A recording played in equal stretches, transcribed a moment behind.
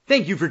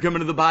Thank you for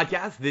coming to the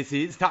podcast. This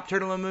is Top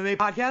Turtle MMA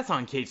Podcast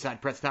on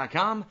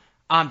CageSidePress.com.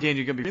 I'm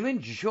Daniel Gumby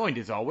Freeland, joined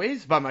as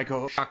always by my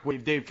co-host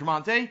Shockwave Dave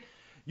Tremonte.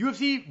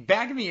 UFC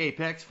back in the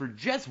Apex for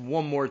just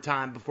one more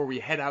time before we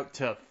head out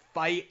to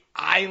Fight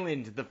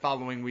Island the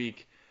following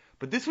week.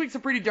 But this week's a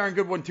pretty darn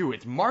good one too.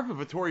 It's Marvin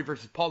Vettori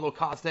versus Paulo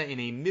Costa in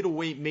a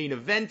middleweight main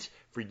event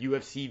for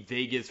UFC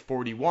Vegas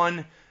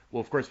 41.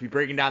 We'll of course be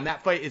breaking down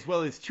that fight as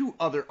well as two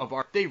other of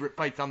our favorite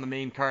fights on the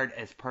main card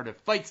as part of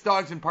Fights,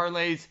 Dogs, and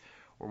Parlays,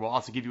 where we'll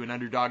also give you an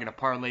underdog and a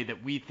parlay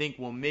that we think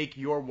will make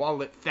your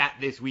wallet fat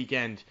this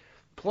weekend.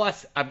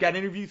 Plus, I've got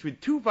interviews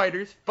with two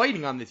fighters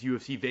fighting on this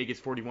UFC Vegas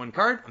 41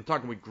 card. I'm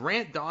talking with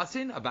Grant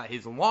Dawson about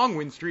his long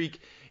win streak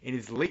and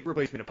his late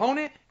replacement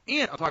opponent,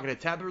 and I'm talking to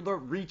Tabitha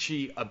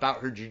Ricci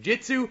about her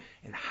jiu-jitsu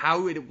and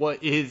how it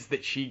is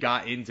that she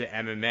got into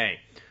MMA.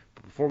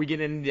 But before we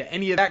get into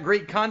any of that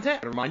great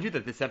content, I remind you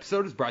that this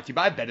episode is brought to you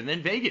by Better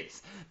Than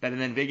Vegas. Better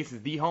Than Vegas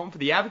is the home for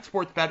the avid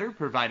sports bettor,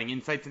 providing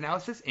insights,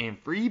 analysis, and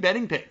free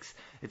betting picks.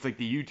 It's like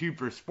the YouTube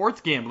for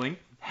sports gambling.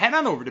 Head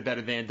on over to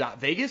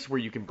betterthan.vegas where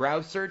you can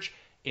browse, search,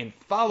 and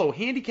follow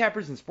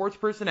handicappers and sports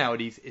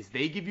personalities as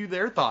they give you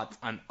their thoughts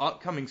on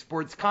upcoming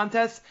sports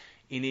contests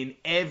and in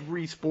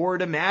every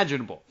sport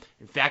imaginable.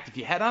 In fact, if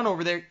you head on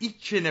over there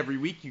each and every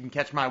week, you can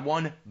catch my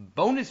one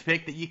bonus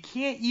pick that you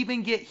can't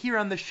even get here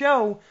on the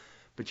show,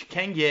 but you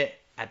can get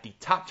at the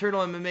Top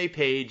Turtle MMA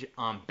page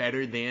on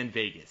Better Than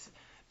Vegas.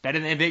 Better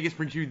Than Vegas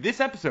brings you this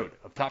episode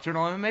of Top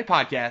Turtle MMA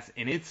Podcast,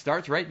 and it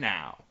starts right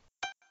now.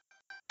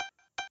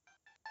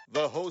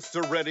 The hosts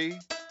are ready.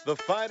 The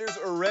fighters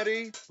are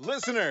ready.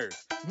 Listeners,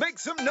 make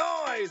some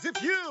noise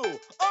if you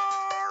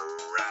are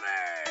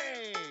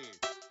ready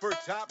for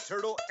Top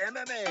Turtle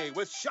MMA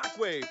with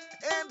Shockwave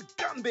and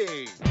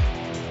Gumby.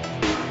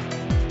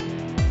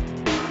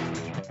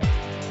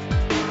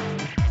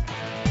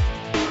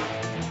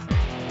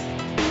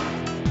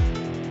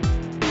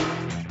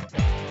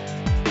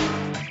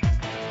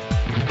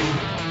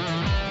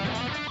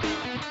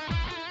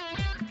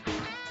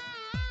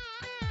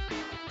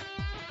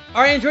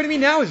 All right, and joining me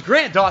now is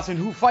Grant Dawson,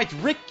 who fights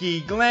Ricky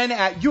Glenn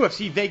at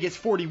UFC Vegas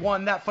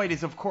 41. That fight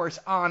is, of course,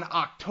 on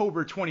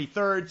October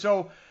 23rd.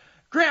 So,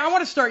 Grant, I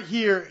want to start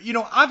here. You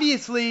know,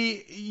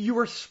 obviously, you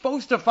were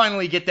supposed to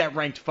finally get that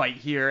ranked fight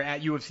here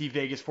at UFC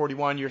Vegas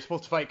 41. You were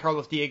supposed to fight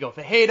Carlos Diego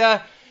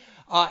Ferreira.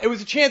 It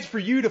was a chance for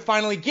you to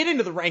finally get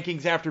into the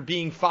rankings after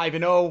being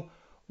 5-0.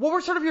 What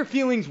were sort of your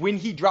feelings when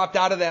he dropped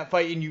out of that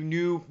fight and you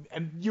knew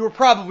you were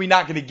probably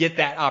not going to get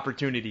that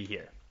opportunity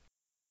here?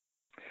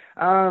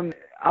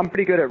 I'm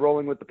pretty good at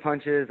rolling with the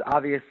punches.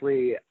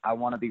 Obviously, I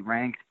want to be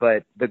ranked,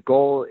 but the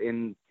goal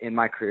in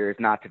my career is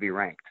not to be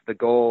ranked. The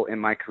goal in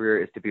my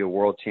career is to be a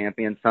world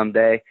champion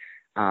someday.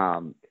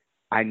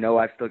 I know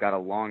I've still got a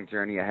long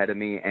journey ahead of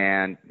me,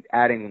 and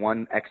adding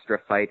one extra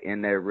fight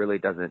in there really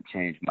doesn't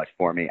change much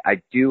for me.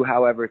 I do,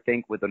 however,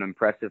 think with an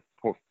impressive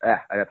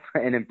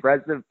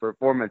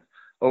performance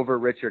over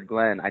Richard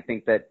Glenn, I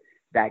think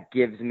that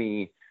gives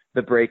me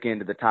the break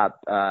into the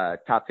top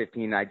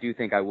 15. I do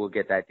think I will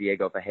get that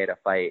Diego Ferreira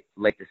fight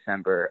late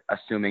December,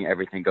 assuming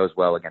everything goes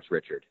well against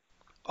Richard.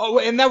 Oh,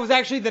 and that was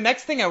actually the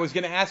next thing I was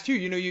going to ask you.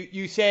 You know,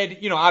 you said,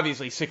 you know,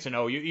 obviously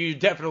 6-0. You're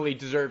definitely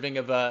deserving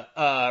of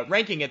a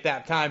ranking at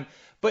that time.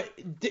 But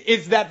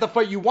is that the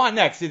fight you want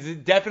next? Is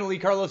it definitely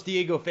Carlos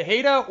Diego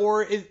Ferreira,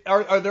 or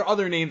are there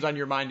other names on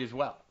your mind as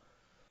well?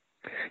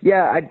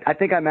 Yeah, I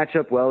think I match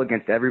up well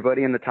against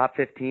everybody in the top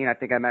 15. I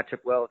think I match up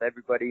well with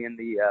everybody in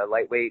the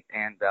lightweight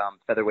and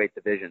featherweight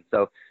division.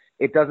 So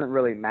it doesn't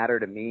really matter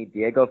to me.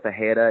 Diego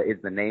Ferreira is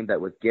the name that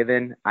was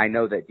given. I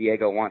know that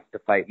Diego wants to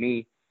fight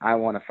me. I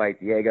want to fight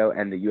Diego,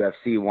 and the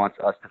UFC wants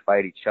us to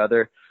fight each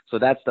other. So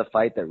that's the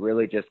fight that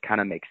really just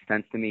kind of makes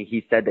sense to me.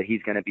 He said that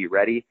he's going to be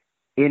ready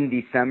in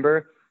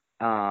December.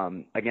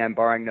 Again,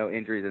 barring no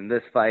injuries in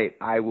this fight,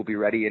 I will be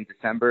ready in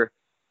December.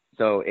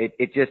 So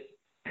it just,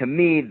 to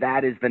me,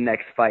 that is the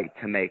next fight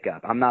to make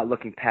up. I'm not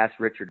looking past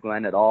Richard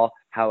Glenn at all.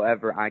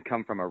 However, I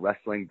come from a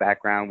wrestling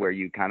background where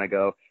you kind of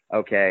go,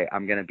 okay,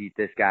 I'm going to beat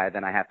this guy,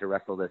 then I have to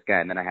wrestle this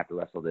guy, and then I have to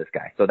wrestle this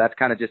guy. So that's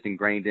kind of just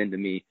ingrained into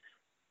me.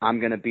 I'm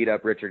going to beat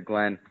up Richard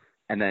Glenn,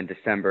 and then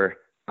December,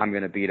 I'm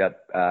going to beat up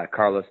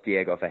Carlos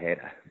Diego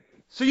Ferreira.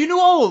 So you knew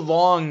all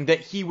along that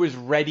he was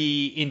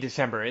ready in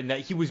December and that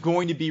he was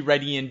going to be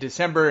ready in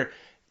December.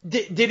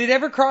 Did it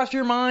ever cross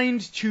your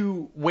mind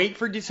to wait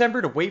for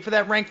December, to wait for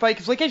that ranked fight?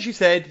 Because like as you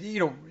said, you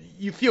know,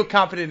 you feel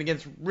confident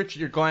against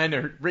Richard Glenn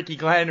or Ricky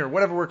Glenn or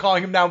whatever we're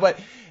calling him now, but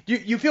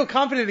you feel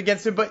confident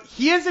against him, but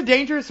he is a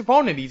dangerous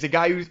opponent. He's a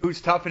guy who's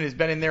tough and has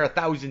been in there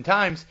 1,000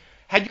 times.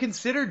 Had you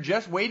considered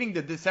just waiting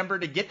to December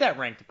to get that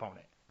ranked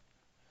opponent?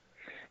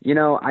 You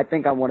know, I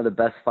think I'm one of the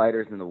best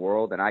fighters in the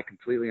world, and I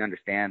completely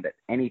understand that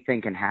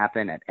anything can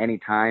happen at any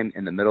time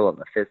in the middle of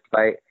a fist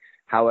fight.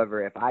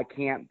 However, if I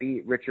can't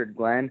beat Richard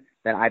Glenn,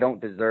 then I don't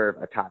deserve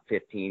a top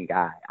 15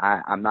 guy.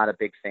 I'm not a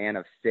big fan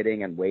of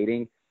sitting and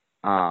waiting.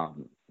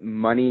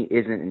 Money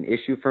isn't an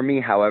issue for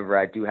me. However,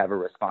 I do have a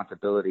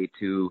responsibility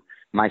to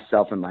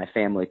myself and my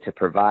family to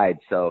provide.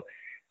 So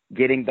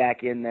getting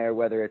back in there,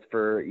 whether it's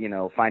for,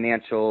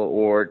 financial,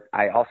 or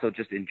I also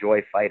just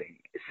enjoy fighting.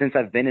 Since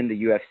I've been in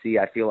the UFC,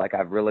 I feel like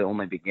I've really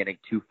only been getting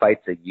 2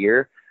 fights a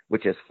year,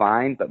 which is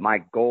fine. But my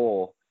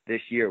goal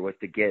this year was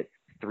to get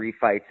 3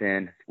 fights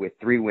in with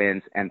 3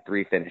 wins and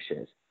 3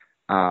 finishes.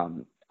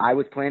 I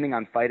was planning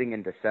on fighting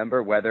in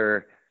December,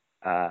 whether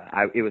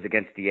it was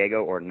against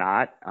Diego or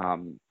not.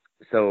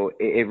 So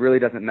it really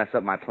doesn't mess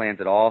up my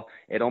plans at all.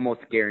 It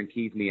almost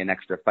guarantees me an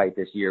extra fight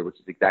this year, which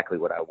is exactly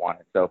what I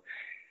wanted. So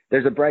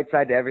there's a bright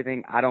side to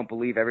everything. I don't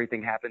believe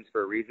everything happens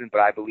for a reason,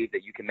 but I believe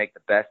that you can make the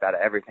best out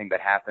of everything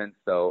that happens.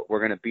 So we're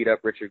going to beat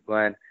up Richard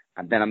Glenn,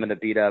 and then I'm going to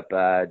beat up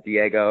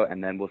Diego,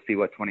 and then we'll see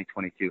what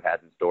 2022 has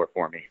in store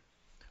for me.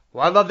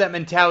 Well, I love that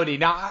mentality.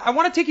 Now, I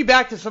want to take you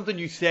back to something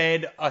you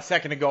said a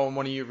second ago in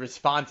one of your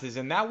responses,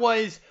 and that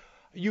was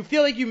you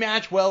feel like you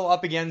match well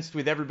up against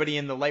with everybody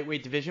in the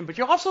lightweight division, but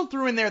you also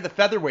threw in there the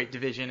featherweight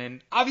division.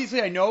 And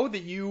obviously I know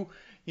that you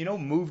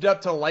moved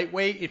up to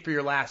lightweight for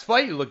your last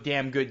fight. You look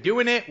damn good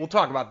doing it. We'll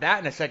talk about that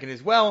in a second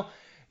as well.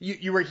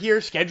 You were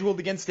here scheduled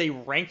against a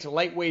ranked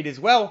lightweight as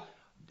well.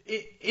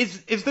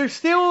 Is there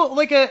still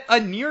like a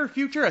near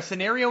future, a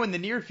scenario in the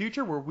near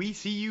future where we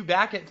see you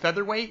back at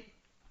featherweight?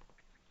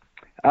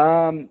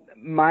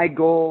 My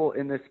goal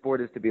in this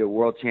sport is to be a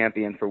world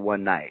champion for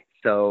one night.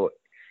 So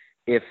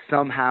if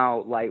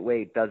somehow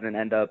lightweight doesn't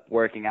end up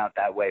working out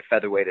that way,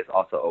 featherweight is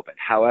also open.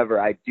 However,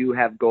 I do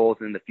have goals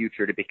in the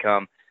future to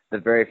become the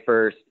very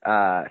first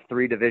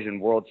 3-division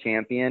world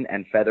champion,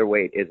 and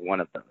featherweight is one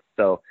of them.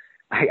 So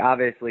I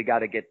obviously got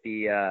to get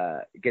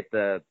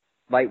the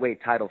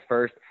lightweight title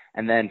first,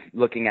 and then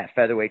looking at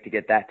featherweight to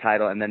get that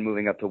title, and then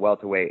moving up to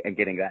welterweight and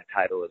getting that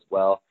title as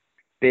well.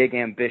 Big,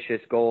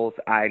 ambitious goals,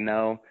 I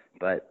know,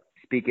 but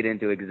speak it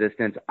into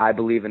existence. I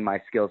believe in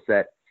my skill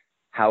set.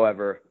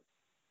 However,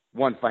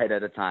 one fight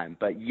at a time.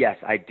 But yes,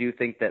 I do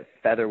think that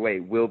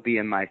featherweight will be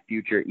in my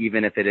future,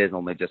 even if it is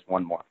only just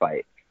one more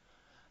fight.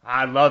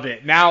 I love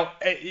it. Now,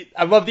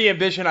 I love the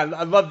ambition. I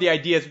love the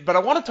ideas, but I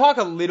want to talk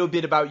a little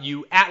bit about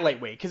you at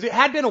lightweight, because it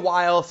had been a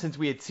while since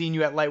we had seen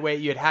you at lightweight.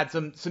 You had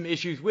some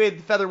issues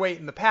with featherweight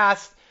in the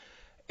past,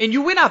 and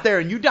you went out there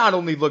and you not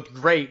only looked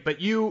great, but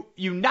you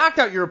knocked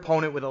out your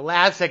opponent with a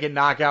last-second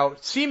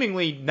knockout,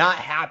 seemingly not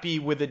happy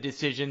with the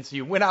decision. So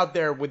you went out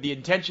there with the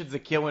intentions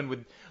of killing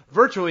with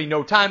virtually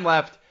no time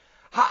left.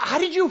 How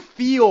did you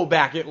feel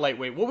back at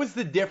lightweight? What was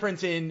the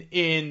difference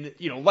in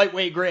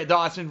lightweight Grant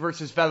Dawson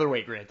versus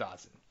featherweight Grant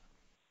Dawson?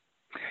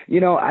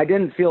 I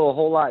didn't feel a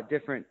whole lot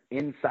different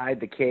inside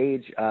the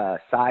cage,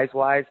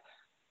 size-wise.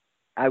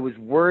 I was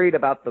worried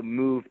about the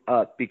move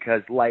up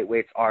because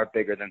lightweights are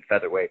bigger than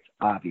featherweights,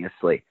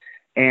 obviously.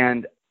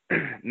 And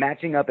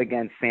matching up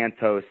against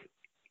Santos,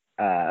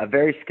 a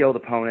very skilled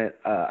opponent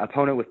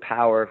with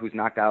power who's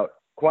knocked out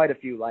quite a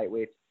few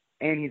lightweights,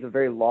 and he's a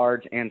very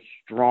large and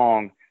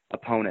strong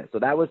opponent. So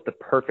that was the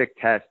perfect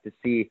test to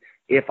see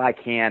if I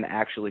can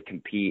actually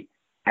compete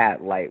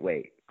at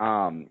lightweight.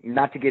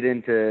 Not to get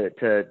into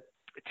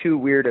too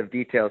weird of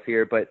details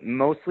here, but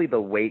mostly the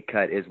weight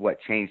cut is what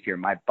changed here.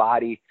 My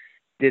body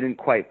didn't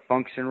quite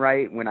function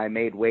right when I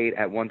made weight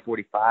at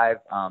 145.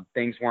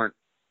 Things weren't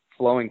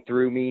flowing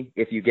through me,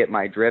 if you get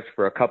my drift,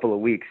 for a couple of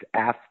weeks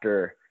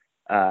after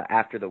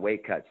the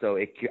weight cut. So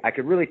I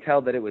could really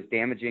tell that it was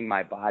damaging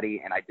my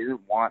body, and I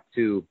didn't want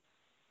to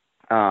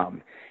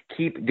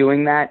keep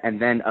doing that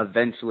and then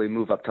eventually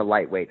move up to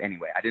lightweight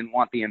anyway. I didn't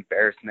want the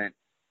embarrassment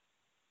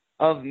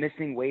of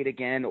missing weight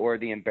again, or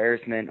the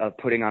embarrassment of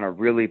putting on a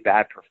really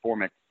bad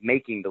performance,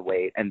 making the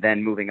weight, and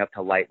then moving up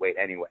to lightweight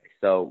anyway.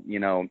 So,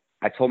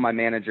 I told my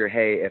manager,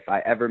 hey, if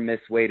I ever miss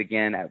weight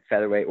again at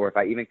featherweight, or if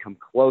I even come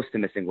close to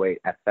missing weight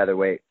at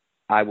featherweight,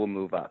 I will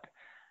move up.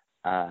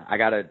 I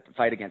got a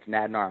fight against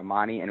Nadnar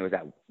Amani, and it was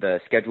at the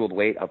scheduled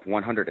weight of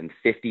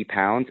 150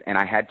 pounds, and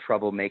I had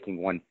trouble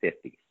making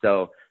 150.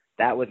 So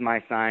that was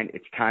my sign.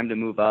 It's time to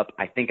move up.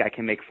 I think I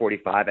can make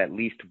 45 at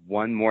least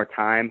one more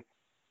time.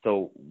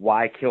 So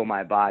why kill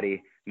my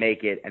body,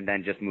 make it, and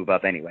then just move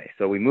up anyway?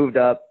 So we moved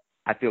up.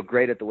 I feel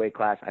great at the weight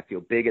class. I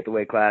feel big at the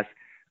weight class.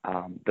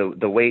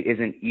 The weight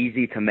isn't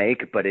easy to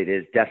make, but it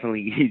is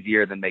definitely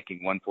easier than making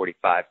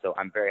 145. So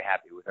I'm very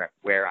happy with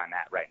where I'm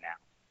at right now.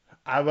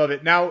 I love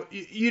it. Now,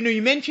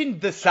 you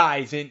mentioned the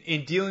size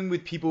in dealing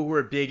with people who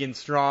are big and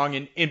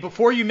strong. And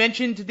before you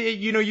mentioned that,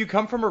 you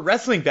come from a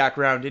wrestling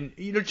background. And,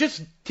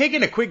 just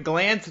taking a quick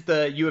glance at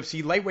the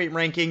UFC lightweight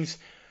rankings,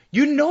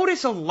 you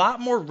notice a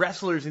lot more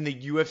wrestlers in the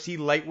UFC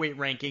lightweight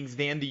rankings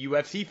than the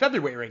UFC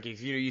featherweight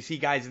rankings. You see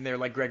guys in there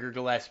like Gregor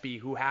Gillespie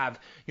who have,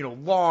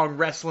 long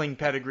wrestling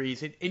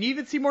pedigrees. And you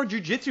even see more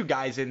jiu-jitsu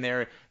guys in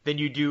there than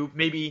you do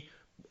maybe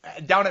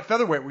down at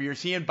featherweight, where you're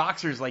seeing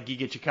boxers like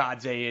Giga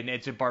Chikadze and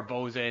Edson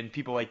Barboza and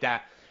people like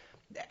that.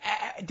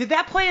 Did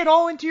that play at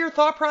all into your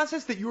thought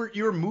process, that you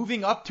were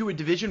moving up to a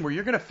division where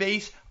you're going to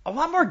face a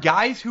lot more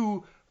guys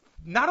who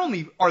not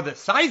only are the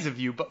size of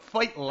you, but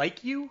fight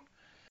like you?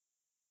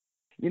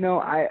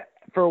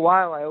 For a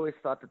while, I always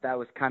thought that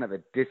was kind of a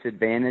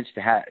disadvantage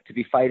to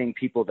be fighting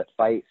people that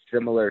fight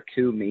similar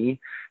to me.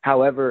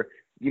 However,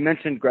 you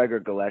mentioned Gregor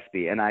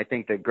Gillespie, and I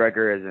think that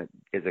Gregor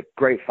is a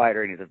great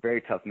fighter, and he's a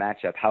very tough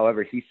matchup.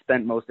 However, he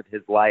spent most of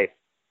his life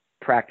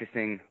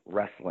practicing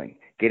wrestling,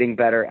 getting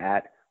better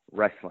at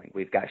wrestling.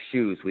 We've got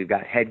shoes, we've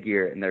got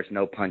headgear, and there's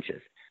no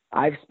punches.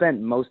 I've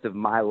spent most of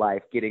my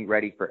life getting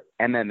ready for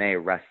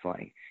MMA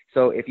wrestling.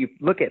 So if you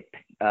look at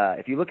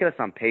us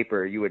on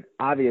paper, you would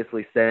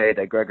obviously say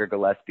that Gregor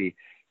Gillespie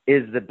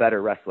is the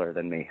better wrestler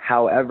than me.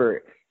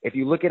 However, if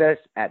you look at us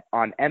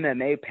on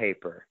MMA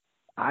paper,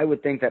 I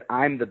would think that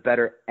I'm the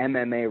better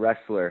MMA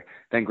wrestler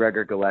than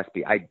Gregor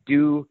Gillespie. I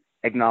do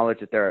acknowledge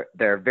that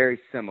they're very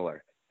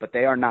similar, but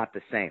they are not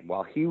the same.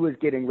 While he was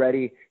getting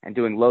ready and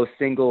doing low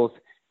singles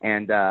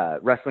and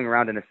wrestling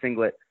around in a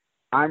singlet,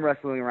 I'm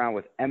wrestling around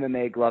with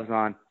MMA gloves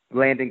on,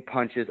 landing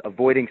punches,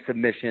 avoiding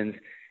submissions,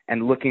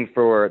 and looking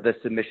for the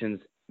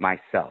submissions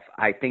myself.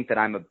 I think that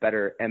I'm a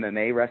better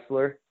MMA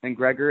wrestler than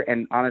Gregor,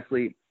 and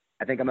honestly,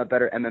 I think I'm a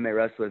better MMA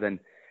wrestler than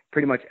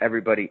pretty much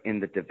everybody in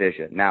the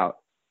division. Now,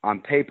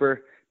 on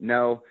paper,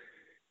 no,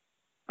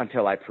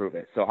 until I prove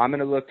it. So I'm going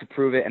to look to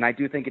prove it, and I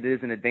do think it is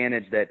an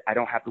advantage that I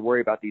don't have to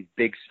worry about these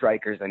big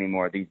strikers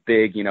anymore, these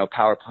big,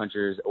 power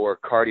punchers or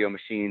cardio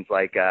machines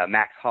like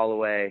Max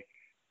Holloway.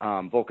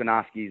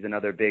 Volkanovski's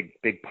another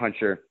big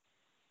puncher.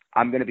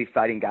 I'm going to be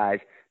fighting guys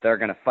that are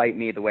going to fight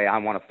me the way I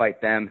want to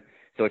fight them.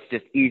 So it's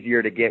just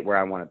easier to get where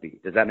I want to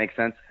be. Does that make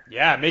sense?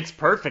 Yeah, it makes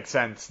perfect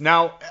sense.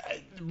 Now,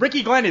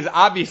 Ricky Glenn is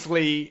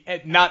obviously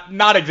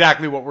not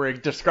exactly what we're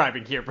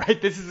describing here, right?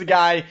 This is a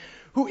guy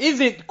who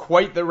isn't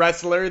quite the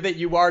wrestler that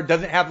you are,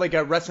 doesn't have like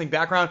a wrestling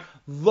background,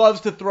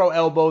 loves to throw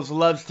elbows,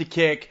 loves to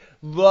kick,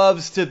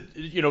 loves to,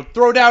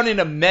 throw down in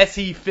a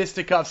messy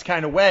fisticuffs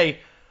kind of way.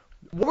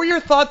 What were your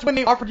thoughts when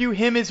they offered you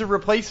him as a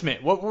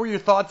replacement? What were your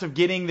thoughts of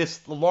getting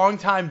this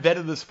longtime vet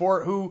of the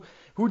sport who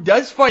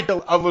does fight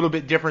a little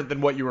bit different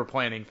than what you were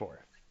planning for?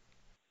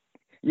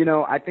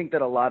 I think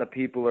that a lot of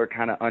people are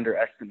kind of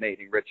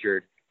underestimating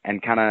Richard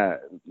and kind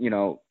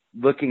of,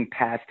 looking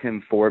past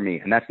him for me.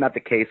 And that's not the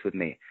case with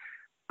me.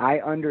 I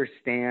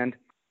understand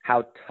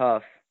how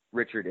tough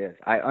Richard is.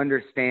 I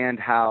understand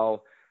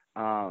how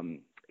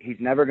he's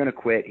never going to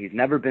quit. He's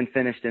never been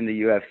finished in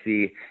the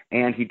UFC,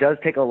 and he does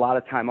take a lot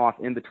of time off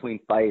in between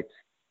fights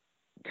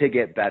to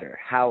get better.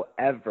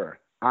 However,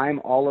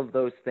 I'm all of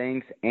those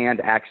things and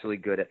actually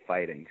good at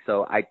fighting.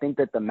 So I think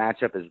that the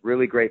matchup is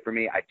really great for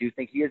me. I do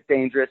think he is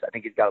dangerous. I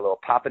think he's got a little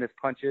pop in his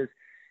punches,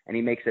 and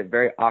he makes it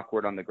very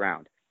awkward on the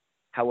ground.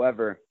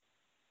 However,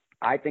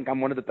 I think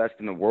I'm one of the best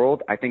in the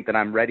world. I think that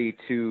I'm ready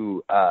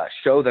to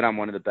show that I'm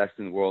one of the best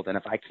in the world, and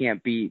if I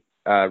can't beat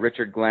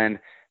Richard Glenn,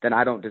 then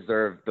I don't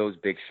deserve those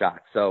big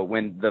shots. So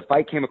when the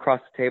fight came across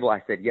the table,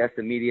 I said yes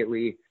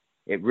immediately.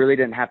 It really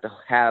didn't have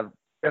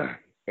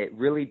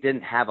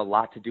a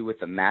lot to do with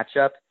the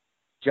matchup,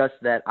 just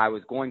that I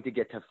was going to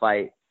get to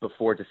fight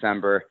before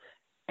December,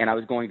 and I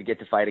was going to get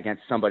to fight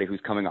against somebody who's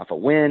coming off a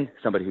win,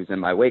 somebody who's in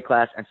my weight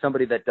class, and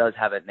somebody that does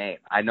have a name.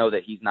 I know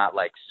that he's not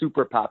like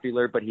super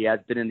popular, but he has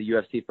been in the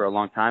UFC for a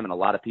long time, and a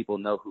lot of people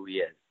know who he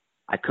is.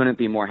 I couldn't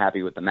be more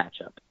happy with the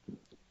matchup.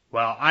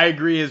 Well, I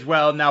agree as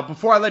well. Now,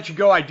 before I let you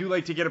go, I do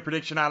like to get a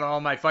prediction out of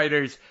all my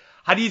fighters.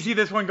 How do you see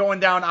this one going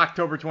down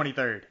October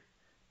 23rd?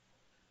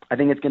 I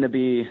think it's going to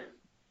be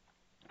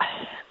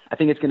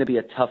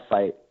a tough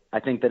fight. I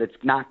think that it's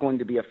not going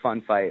to be a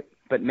fun fight,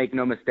 but make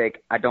no mistake,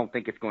 I don't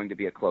think it's going to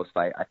be a close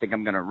fight. I think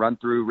I'm going to run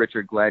through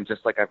Richard Glenn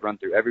just like I've run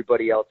through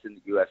everybody else in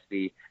the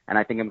UFC, and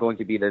I think I'm going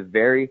to be the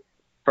very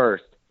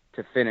first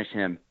to finish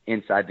him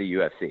inside the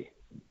UFC.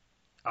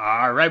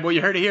 All right, well,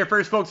 you heard it here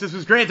first, folks. This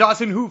was Grant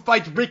Dawson, who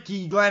fights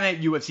Ricky Glenn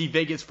at UFC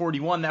Vegas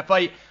 41. That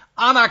fight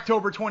on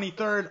October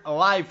 23rd,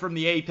 live from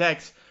the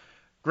Apex.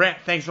 Grant,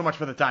 thanks so much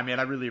for the time, man.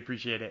 I really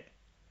appreciate it.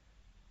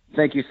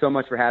 Thank you so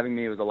much for having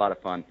me. It was a lot of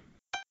fun.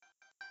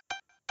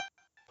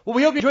 Well,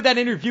 we hope you enjoyed that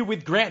interview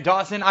with Grant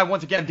Dawson. I,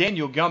 once again,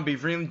 Daniel Gumby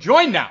Freeland,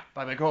 joined now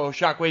by my co-host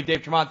Shockwave,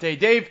 Dave Tremonte.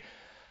 Dave,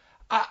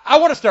 I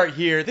want to start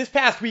here. This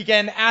past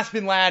weekend,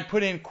 Aspen Ladd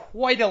put in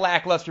quite a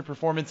lackluster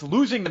performance,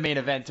 losing the main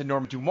event to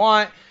Norma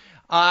Dumont.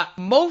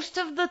 Most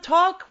of the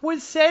talk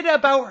was said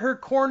about her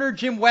corner,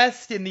 Jim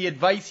West, and the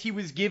advice he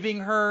was giving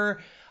her,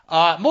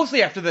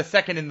 mostly after the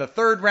second and the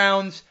third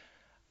rounds.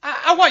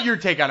 I want your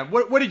take on it.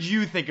 What did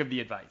you think of the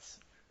advice?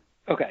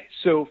 Okay,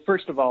 so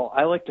first of all,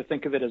 I like to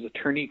think of it as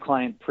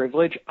attorney-client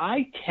privilege.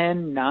 I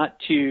tend not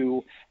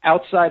to,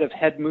 outside of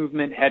head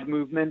movement,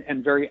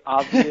 and very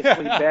obviously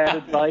bad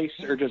advice,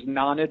 or just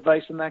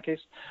non-advice in that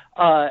case,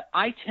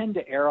 I tend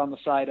to err on the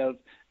side of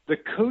the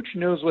coach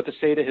knows what to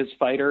say to his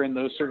fighter in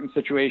those certain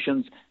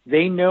situations.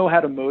 They know how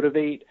to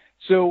motivate.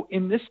 So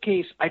in this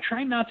case, I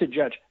try not to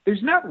judge.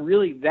 There's not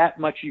really that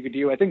much you could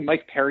do. I think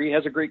Mike Perry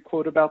has a great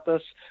quote about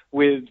this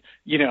with,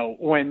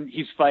 when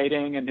he's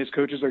fighting and his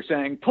coaches are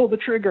saying, pull the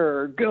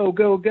trigger, go,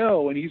 go,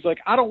 go. And he's like,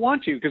 I don't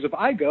want to, because if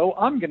I go,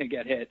 I'm going to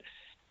get hit.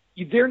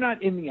 They're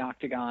not in the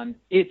octagon.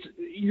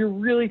 You're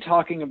really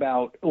talking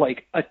about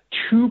like a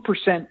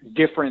 2%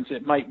 difference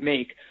it might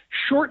make,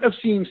 short of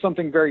seeing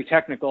something very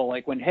technical,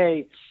 like when,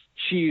 hey,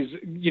 she's,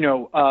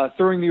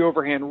 throwing the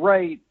overhand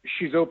right,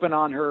 she's open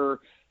on her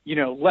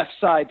left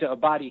side to a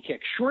body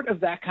kick, short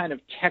of that kind of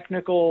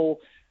technical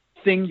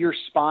thing you're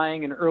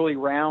spying in early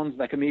rounds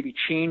that can maybe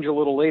change a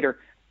little later.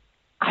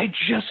 I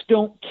just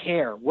don't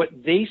care. What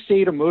they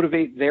say to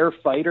motivate their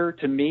fighter,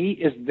 to me,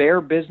 is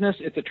their business.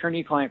 It's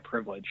attorney-client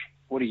privilege.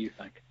 What do you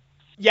think?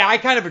 Yeah, I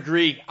kind of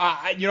agree.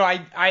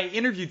 I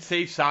interviewed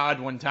Saif Saad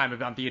one time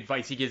about the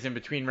advice he gives in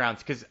between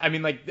rounds because,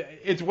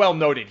 it's well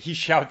noted. He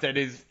shouts at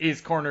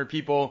his corner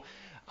people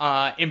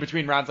in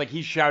between rounds like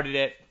he shouted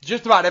at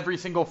just about every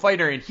single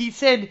fighter. And he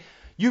said,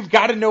 you've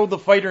got to know the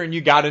fighter and you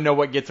got to know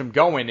what gets him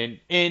going.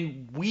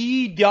 And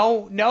we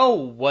don't know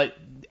what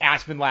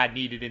Aspen Ladd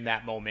needed in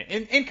that moment.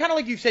 And kind of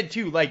like you said,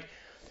 too, like,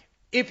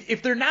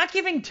 if they're not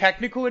giving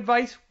technical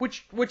advice,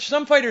 which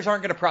some fighters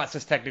aren't going to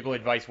process technical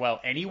advice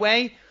well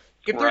anyway,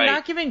 if they're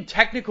not giving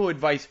technical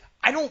advice,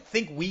 I don't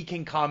think we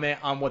can comment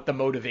on what the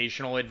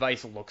motivational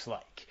advice looks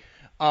like.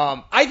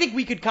 I think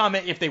we could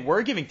comment if they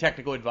were giving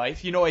technical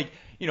advice.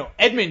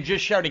 Edmund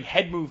just shouting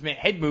head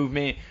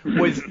movement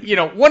was,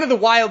 one of the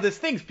wildest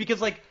things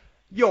because,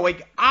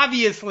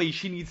 obviously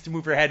she needs to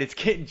move her head. It's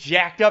getting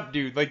jacked up,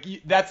 dude.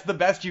 That's the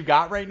best you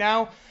got right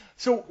now.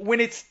 So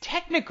when it's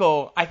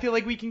technical, I feel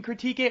like we can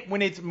critique it.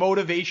 When it's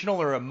motivational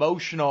or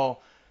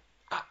emotional,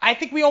 I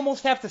think we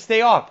almost have to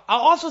stay off.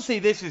 I'll also say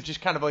this is just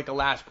kind of like a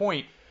last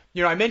point.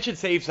 I mentioned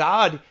Saif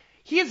Saad.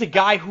 He is a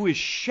guy who has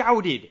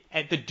shouted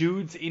at the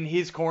dudes in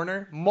his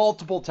corner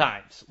multiple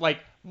times.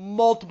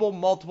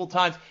 Multiple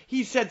times.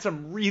 He said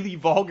some really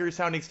vulgar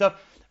sounding stuff.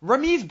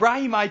 Ramiz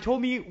Brahimaj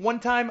told me one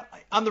time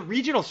on the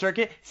regional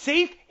circuit,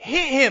 Saif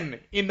hit him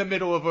in the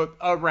middle of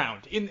a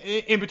round,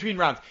 in between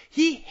rounds.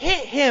 He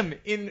hit him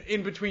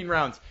in between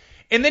rounds.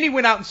 And then he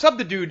went out and subbed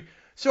the dude.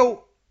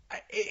 So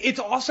it's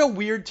also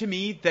weird to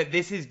me that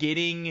this is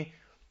getting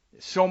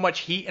so much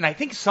heat. And I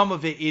think some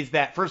of it is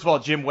that, first of all,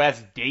 Jim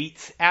West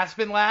dates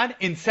Aspen Ladd.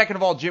 And second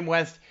of all, Jim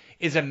West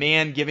is a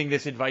man giving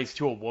this advice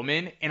to a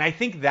woman. And I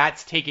think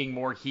that's taking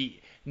more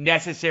heat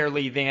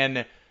necessarily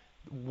than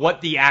what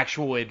the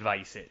actual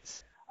advice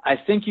is. I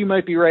think you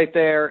might be right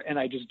there, and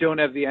I just don't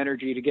have the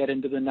energy to get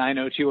into the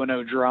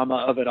 90210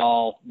 drama of it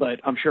all, but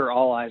I'm sure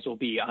all eyes will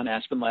be on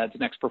Aspen Ladd's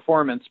next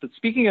performance. But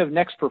speaking of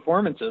next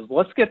performances,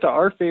 let's get to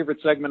our favorite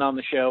segment on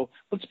the show.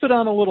 Let's put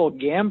on a little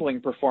gambling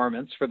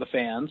performance for the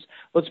fans.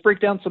 Let's break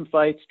down some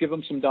fights, give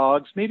them some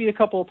dogs, maybe a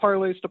couple of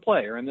parlays to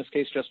play, or in this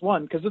case just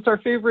one, because it's our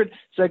favorite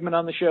segment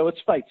on the show. It's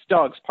fights,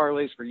 dogs,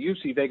 parlays for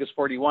UFC Vegas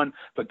 41.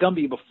 But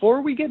Gumby,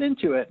 before we get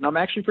into it, and I'm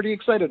actually pretty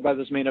excited by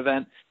this main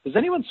event, does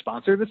anyone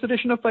sponsor this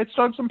edition of Fights,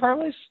 Dogs, and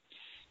Parlays?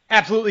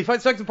 Absolutely.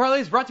 Fights, Dogs, and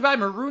Parlays brought to you by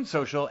Maroon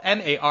Social,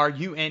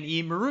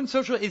 Marune. Maroon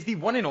Social is the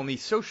one and only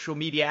social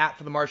media app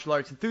for the martial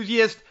arts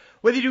enthusiast.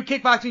 Whether you do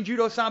kickboxing,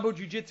 judo, sambo,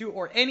 jiu-jitsu,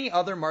 or any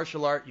other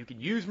martial art, you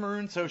can use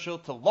Maroon Social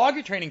to log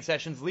your training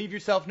sessions, leave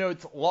yourself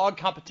notes, log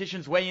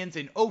competitions, weigh-ins,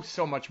 and oh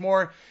so much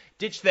more.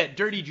 Ditch that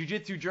dirty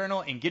jiu-jitsu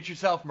journal and get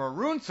yourself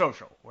Maroon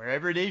Social,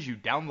 wherever it is you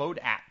download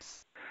apps.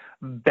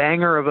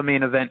 Banger of a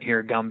main event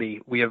here, Gumby.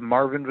 We have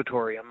Marvin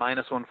Vettori, a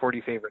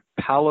 -140 favorite.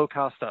 Paulo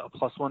Costa, a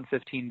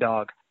 +115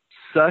 dog.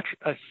 Such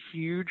a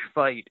huge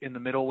fight in the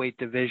middleweight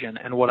division.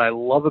 And what I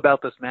love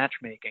about this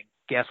matchmaking,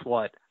 guess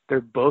what? They're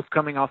both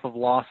coming off of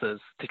losses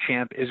to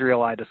champ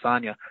Israel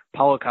Adesanya.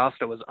 Paulo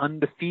Costa was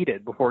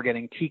undefeated before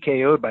getting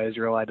TKO'd by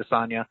Israel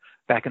Adesanya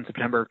back in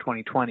September of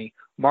 2020.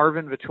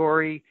 Marvin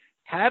Vettori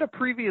had a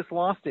previous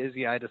loss to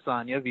Izzy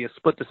Adesanya via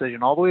split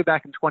decision all the way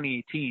back in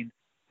 2018.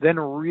 Then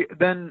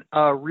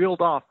reeled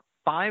off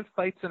 5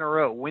 fights in a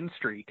row win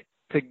streak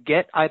to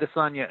get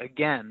Adesanya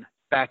again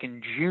back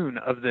in June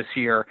of this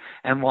year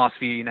and lost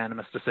via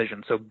unanimous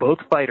decision. So both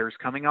fighters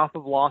coming off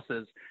of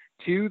losses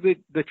to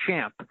the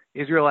champ,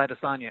 Israel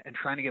Adesanya, and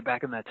trying to get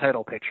back in that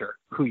title picture.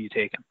 Who you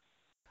taking?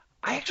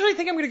 I actually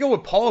think I'm going to go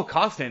with Paulo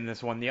Costa in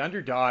this one, the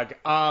underdog.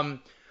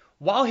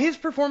 While his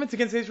performance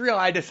against Israel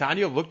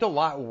Adesanya looked a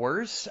lot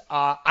worse,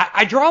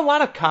 I draw a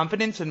lot of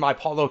confidence in my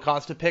Paulo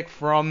Costa pick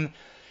from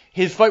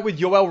his fight with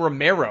Yoel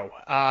Romero.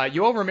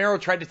 Yoel Romero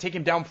tried to take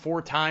him down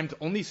 4 times,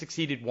 only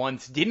succeeded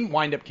once, didn't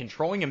wind up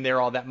controlling him there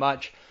all that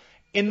much.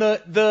 In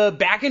the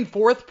back and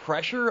forth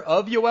pressure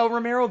of Yoel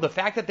Romero, the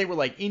fact that they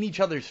were in each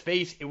other's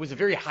face, it was a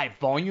very high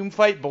volume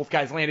fight. Both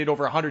guys landed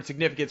over 100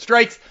 significant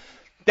strikes.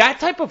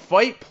 That type of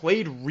fight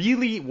played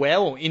really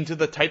well into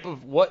the type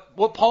of what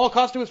Paulo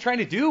Costa was trying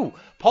to do.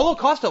 Paulo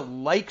Costa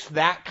likes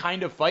that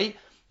kind of fight.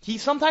 He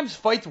sometimes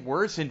fights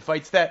worse in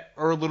fights that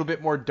are a little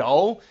bit more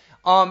dull.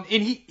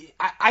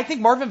 I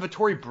think Marvin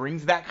Vettori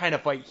brings that kind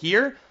of fight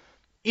here.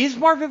 Is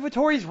Marvin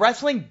Vettori's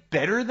wrestling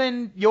better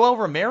than Yoel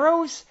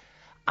Romero's?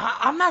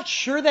 I'm not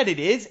sure that it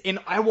is, and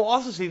I will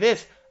also say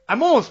this.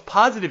 I'm almost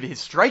positive his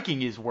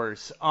striking is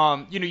worse.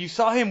 You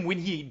saw him when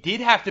he did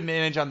have to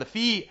manage on the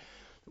feet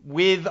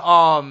with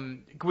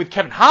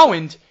Kevin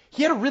Holland.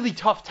 He had a really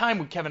tough time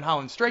with Kevin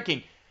Holland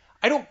striking.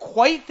 I don't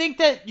quite think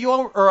that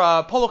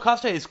Paulo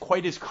Costa is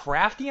quite as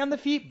crafty on the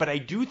feet, but I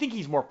do think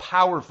he's more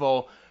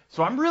powerful.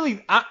 So I'm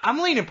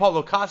leaning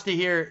Paulo Costa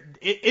here.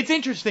 It's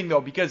interesting,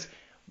 though, because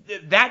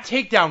that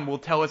takedown will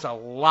tell us a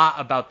lot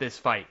about this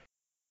fight.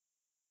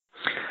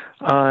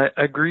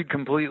 Agreed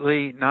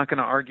completely. Not going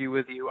to argue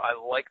with you. I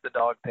like the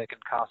dog pick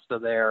and Costa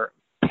there.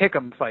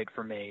 Pick'em fight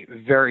for me.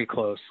 Very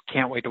close.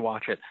 Can't wait to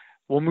watch it.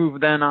 We'll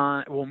move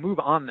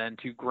on then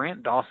to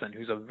Grant Dawson,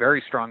 who's a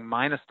very strong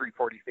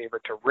 -340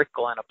 favorite, to Rick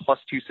Glenn, a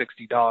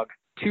 +260 dog.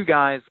 Two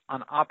guys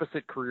on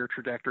opposite career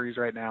trajectories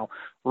right now.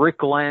 Rick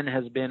Glenn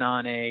has been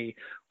on a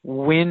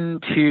win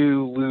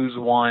 2, lose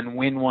 1,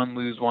 win 1,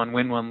 lose 1,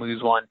 win 1,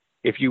 lose 1.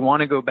 If you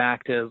want to go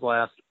back to his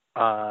last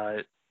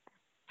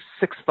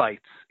 6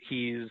 fights,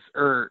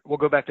 we'll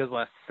go back to his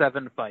last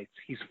 7 fights.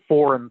 He's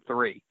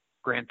 4-3.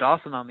 Grant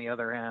Dawson, on the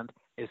other hand,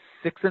 is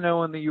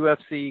 6-0 in the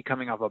UFC,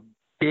 coming off a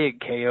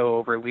big KO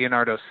over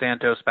Leonardo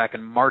Santos back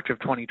in March of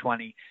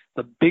 2020.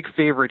 The big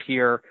favorite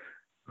here.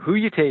 Who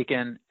you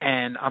taking?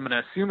 And I'm going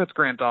to assume it's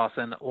Grant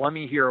Dawson. Let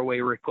me hear a way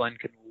Rick Glenn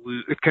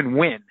can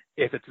win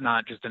if it's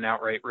not just an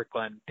outright Rick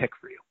Glenn pick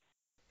for you.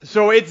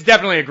 So it's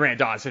definitely a Grant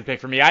Dawson pick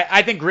for me.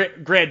 I think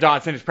Grant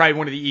Dawson is probably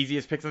one of the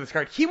easiest picks on this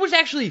card. He was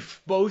actually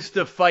supposed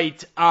to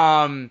fight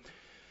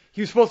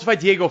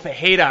Diego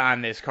Ferreira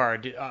on this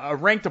card, a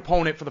ranked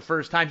opponent for the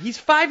first time. He's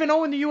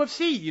 5-0 in the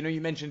UFC. You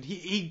mentioned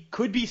he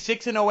could be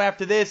 6-0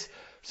 after this.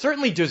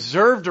 Certainly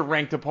deserved a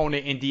ranked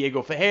opponent in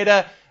Diego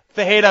Ferreira.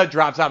 Ferreira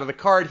drops out of the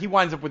card. He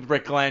winds up with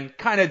Rick Glenn.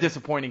 Kind of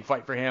disappointing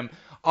fight for him.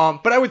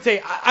 But I would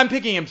say I'm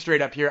picking him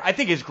straight up here. I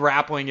think his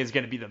grappling is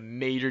going to be the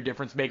major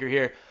difference maker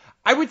here.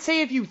 I would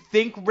say if you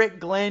think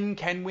Rick Glenn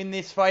can win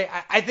this fight,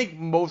 I think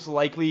most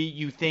likely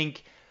you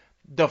think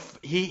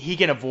he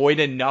can avoid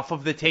enough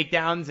of the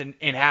takedowns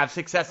and have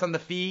success on the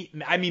feet.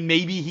 I mean,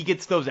 maybe he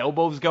gets those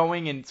elbows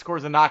going and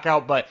scores a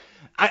knockout, but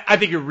I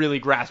think you're really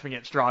grasping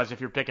at straws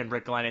if you're picking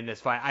Rick Glenn in this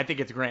fight. I think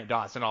it's Grant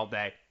Dawson all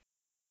day.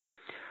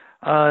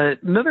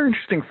 Another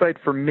interesting fight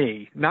for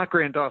me, not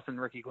Grant Dawson,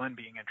 Ricky Glenn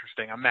being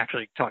interesting. I'm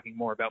actually talking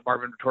more about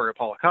Marvin Vettori,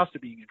 Paulo Costa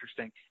being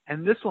interesting.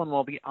 And this one,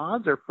 while the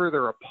odds are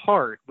further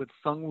apart, with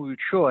Sungwoo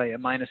Choi, a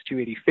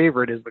 -280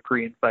 favorite, is the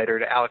Korean fighter,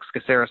 to Alex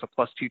Caceres, a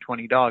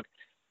 +220 dog.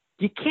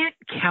 You can't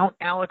count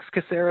Alex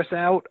Caceres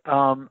out.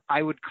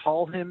 I would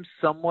call him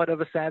somewhat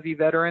of a savvy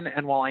veteran,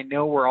 and while I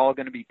know we're all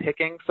going to be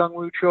picking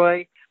Sungwoo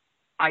Choi,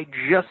 I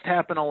just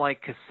happen to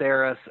like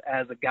Caceres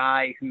as a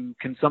guy who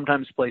can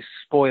sometimes play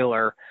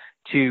spoiler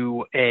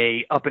to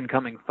a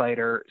up-and-coming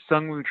fighter.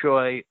 Sungwoo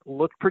Choi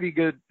looked pretty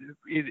good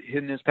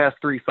in his past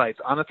 3 fights.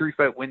 On a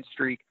 3-fight win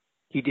streak,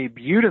 he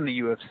debuted in the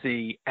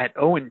UFC at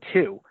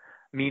 0-2,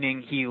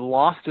 meaning he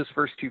lost his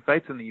first 2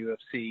 fights in the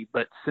UFC,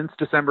 but since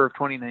December of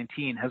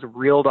 2019 has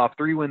reeled off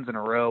 3 wins in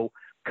a row,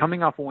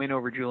 coming off a win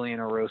over Julian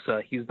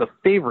Erosa. He's the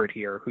favorite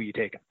here. Who you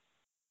taking?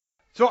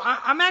 So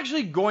I'm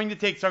actually going to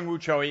take Sungwoo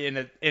Choi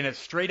in a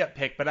straight-up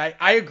pick, but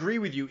I agree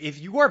with you. If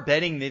you are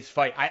betting this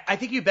fight, I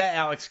think you bet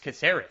Alex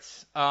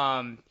Caceres.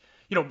 Plus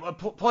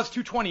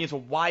 220 is a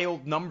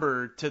wild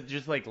number to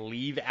just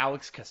leave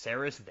Alex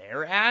Caceres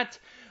there at.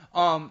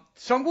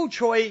 Sungwoo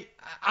Choi,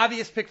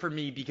 obvious pick for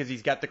me because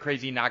he's got the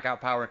crazy knockout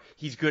power.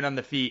 He's good on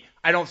the feet.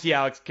 I don't see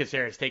Alex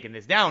Caceres taking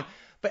this down.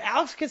 But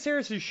Alex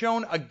Caceres has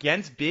shown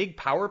against big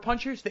power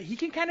punchers that he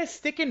can kind of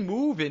stick and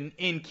move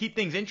and keep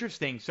things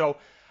interesting. So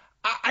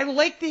I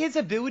like his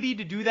ability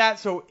to do that.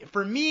 So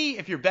for me,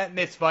 if you're betting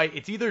this fight,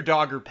 it's either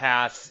dog or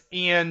pass.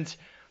 And,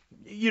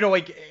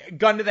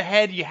 gun to the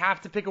head, you have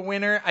to pick a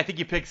winner. I think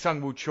you pick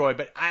Sungwoo Choi,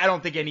 but I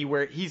don't think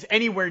he's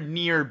anywhere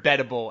near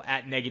bettable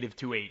at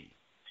 -280.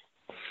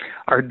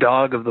 Our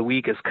dog of the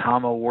week is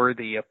Kama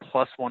Worthy, a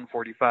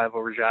 +145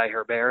 over Jai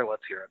Herbert.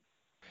 Let's hear it.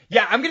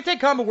 Yeah, I'm going to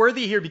take Kama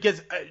Worthy here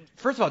because,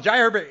 first of all, Jai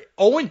Herbert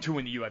 0-2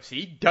 in the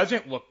UFC.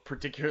 Doesn't look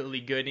particularly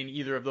good in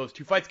either of those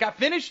 2 fights. Got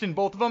finished in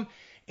both of them.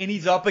 And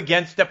he's up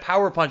against a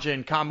power puncher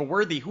in Kama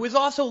Worthy, who has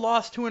also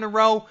lost 2 in a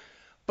row.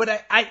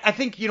 But I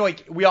think,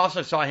 we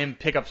also saw him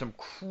pick up some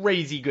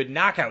crazy good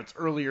knockouts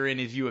earlier in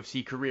his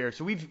UFC career.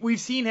 So we've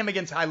seen him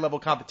against high-level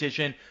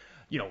competition,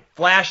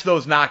 flash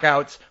those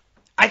knockouts.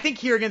 I think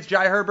here against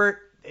Jai Herbert,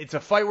 it's a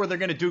fight where they're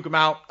going to duke him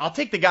out. I'll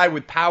take the guy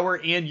with power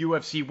and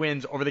UFC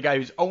wins over the guy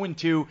who's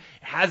 0-2,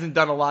 hasn't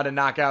done a lot of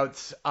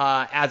knockouts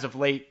as of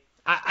late.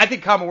 I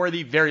think Kama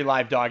Worthy, very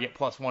live dog at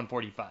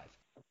 +145.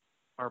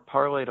 Our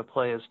parlay to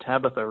play is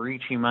Tabitha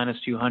Ricci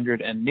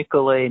 -200 and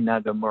Nicolay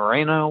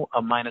Nagamoreno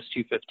a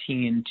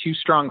 -215. 2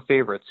 strong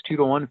favorites,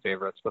 2-1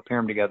 favorites, but pair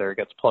them together, it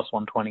gets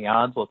 +120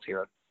 odds. Let's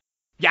hear it.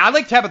 Yeah, I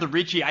like Tabitha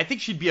Ricci. I think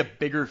she'd be a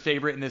bigger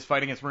favorite in this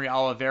fight against Maria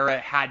Oliveira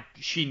had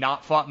she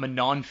not fought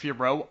Manon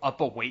Fiorot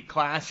up a weight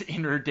class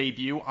in her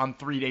debut on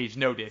 3 days'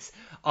 notice.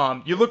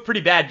 You look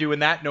pretty bad doing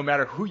that, no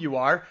matter who you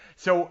are.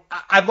 So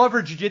I love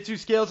her jiu-jitsu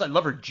skills. I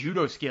love her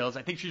judo skills.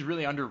 I think she's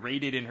really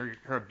underrated in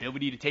her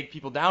ability to take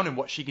people down and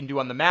what she can do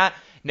on the mat.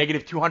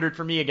 -200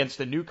 for me against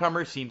a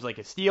newcomer seems like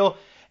a steal.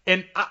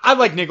 And I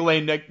like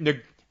Nicolay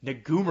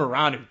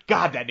Nagumaranu.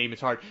 God, that name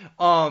is hard.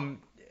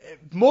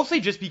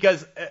 Mostly just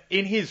because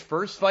in his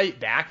first fight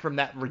back from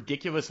that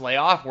ridiculous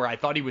layoff where I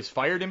thought he was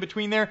fired in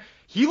between there,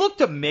 he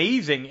looked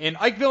amazing. And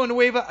Ike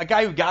Villanueva, a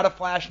guy who got a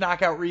flash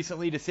knockout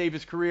recently to save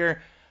his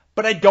career,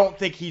 but I don't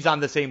think he's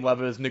on the same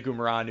level as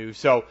Nagumaranu.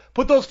 So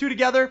put those 2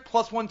 together,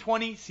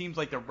 +120 seems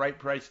like the right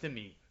price to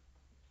me.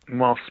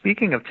 Well,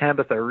 speaking of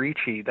Tabitha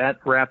Ricci, that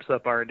wraps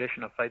up our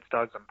edition of Fights,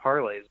 Dogs, and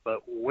Parlays.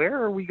 But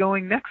where are we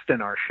going next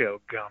in our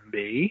show,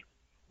 Gumby?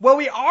 Well,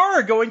 we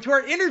are going to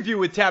our interview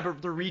with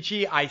Tabitha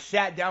Ricci. I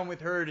sat down with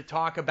her to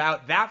talk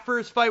about that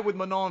first fight with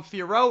Manon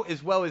Fiorot,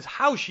 as well as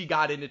how she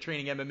got into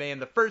training MMA in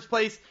the first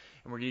place.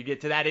 And we're going to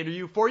get to that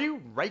interview for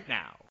you right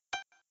now.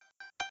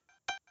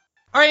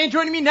 All right, and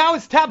joining me now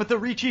is Tabitha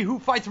Ricci, who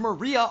fights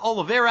Maria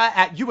Oliveira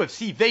at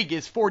UFC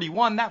Vegas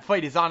 41. That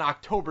fight is on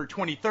October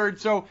 23rd.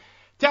 So,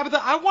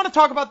 Tabitha, I want to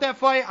talk about that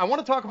fight. I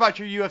want to talk about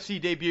your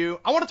UFC debut.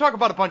 I want to talk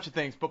about a bunch of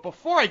things. But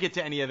before I get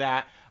to any of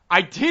that,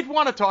 I did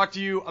want to talk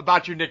to you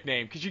about your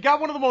nickname, because you got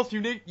one of the most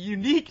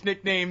unique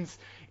nicknames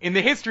in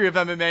the history of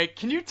MMA.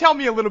 Can you tell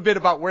me a little bit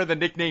about where the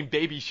nickname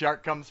Baby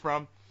Shark comes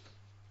from?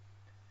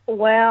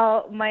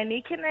 Well, my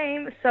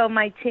nickname, so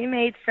my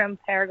teammates from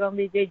Paragon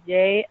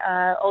BJJ,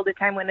 all the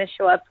time when I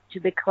show up to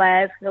the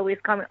class, they always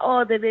comment,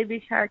 "Oh, the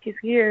Baby Shark is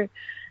here."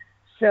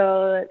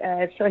 So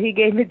he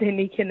gave me the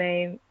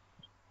nickname.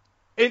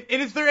 And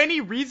is there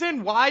any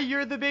reason why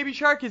you're the Baby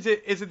Shark? Is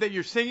it that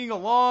you're singing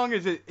along?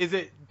 Is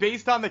it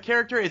based on the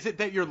character? Is it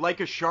that you're like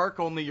a shark,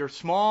 only you're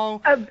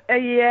small?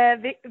 Yeah,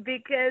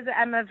 because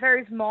I'm a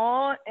very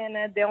small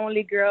and the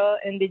only girl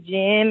in the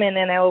gym, and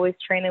then I always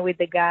train with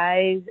the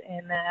guys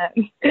and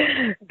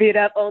beat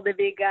up all the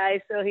big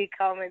guys. So he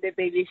called me the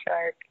Baby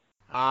Shark.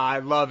 I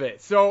love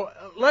it. So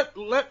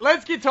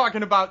let's get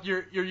talking about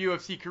your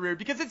UFC career,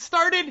 because it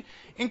started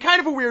in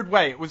kind of a weird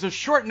way. It was a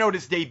short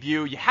notice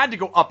debut. You had to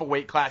go up a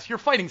weight class. You're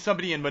fighting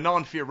somebody in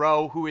Manon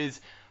Fiorot, who is,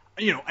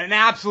 an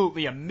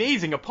absolutely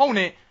amazing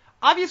opponent.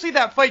 Obviously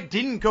that fight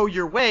didn't go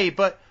your way,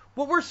 but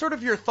what were sort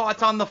of your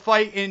thoughts on the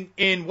fight,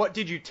 and what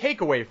did you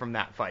take away from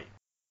that fight?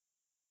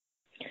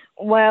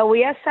 Well,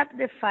 we accepted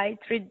the fight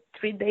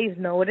 3 days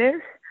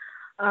notice.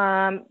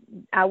 I'm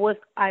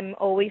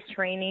always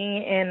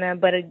training, and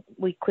but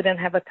we couldn't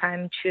have a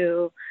time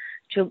to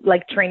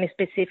like train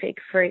specific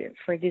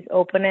for this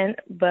opponent.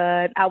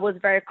 But I was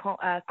very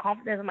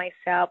confident in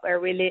myself. I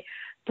really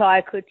thought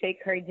I could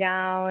take her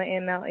down,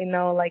 and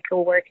like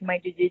work my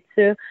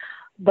jiu-jitsu.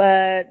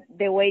 But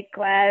the weight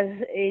class,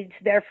 it's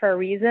there for a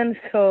reason.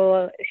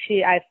 So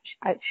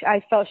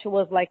I felt she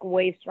was like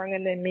way stronger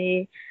than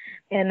me,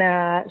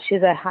 and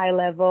she's a high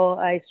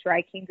level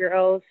striking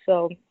girl.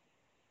 So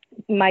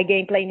my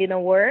game plan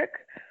didn't work,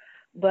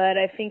 but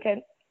I think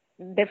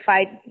the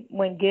fight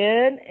went good,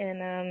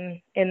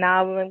 and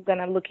now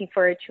I'm looking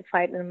forward to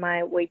fight in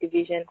my weight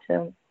division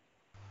soon.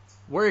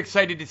 We're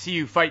excited to see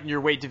you fight in your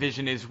weight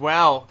division as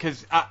well,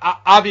 because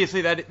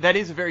obviously that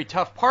is a very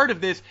tough part of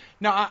this.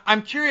 Now,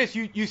 I'm curious,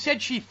 you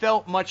said she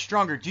felt much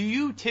stronger. Do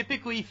you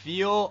typically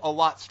feel a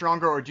lot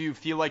stronger, or do you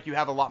feel like you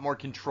have a lot more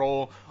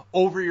control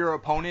over your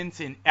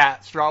opponents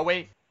at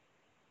strawweight?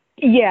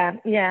 Yeah,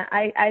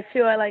 I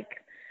feel like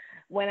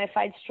when I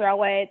fight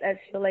strawweight, I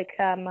feel like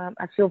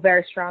I feel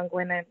very strong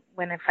when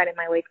I fight in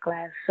my weight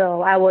class.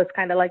 So I was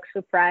kind of like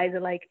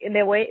surprised, like in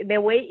the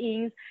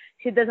weigh-ins,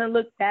 she doesn't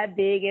look that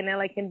big, and then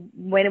like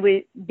when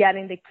we get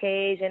in the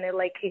cage and it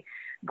like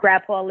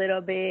grapple a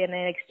little bit and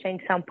then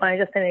exchange some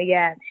punches, and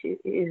yeah, she's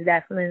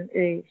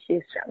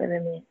stronger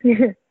than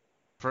me.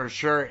 For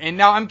sure. And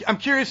now I'm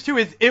curious too,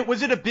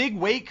 was it a big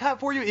weight cut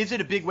for you? Is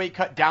it a big weight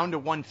cut down to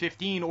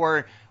 115,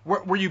 or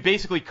were you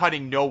basically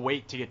cutting no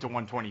weight to get to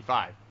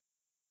 125?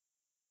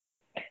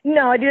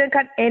 No, I didn't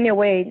cut any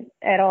weight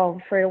at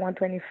all for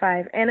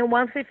 125. And at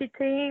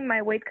 115,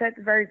 my weight cut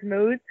is very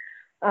smooth.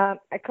 I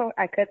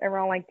cut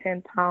around like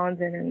 10 pounds,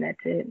 and then that's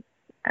it.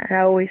 I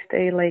always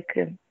stay like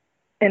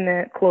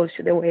close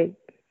to the weight.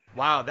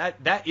 Wow,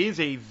 that is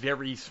a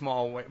very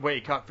small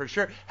weight cut for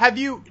sure. Have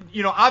you,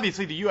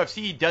 obviously the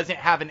UFC doesn't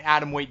have an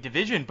atomweight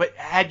division, but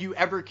had you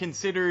ever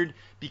considered,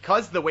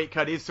 because the weight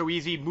cut is so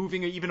easy,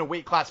 moving even a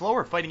weight class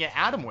lower, fighting at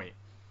atomweight?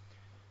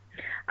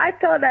 I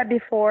thought that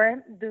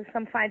before, do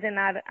some fights in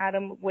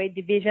atomweight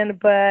division,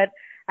 but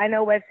I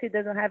know UFC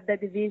doesn't have that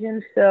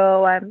division,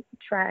 so I'm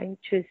trying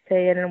to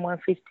stay at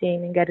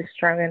 115 and get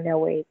stronger in that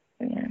weight.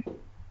 Yeah.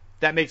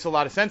 That makes a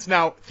lot of sense.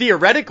 Now,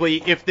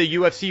 theoretically, if the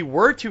UFC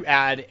were to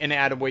add an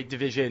atomweight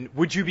division,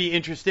 would you be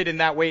interested in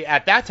that weight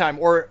at that time,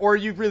 or are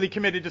you really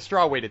committed to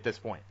strawweight at this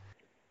point?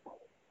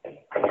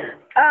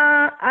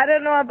 I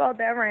don't know about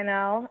that right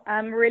now.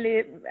 I'm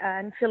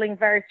feeling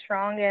very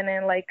strong and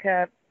in like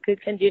a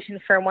good condition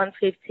for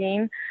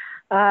 115.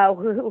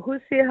 We'll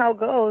see how it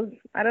goes.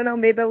 I don't know.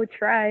 Maybe I would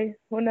try.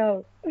 Who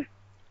knows?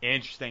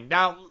 Interesting.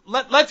 Now,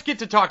 let's get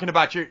to talking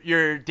about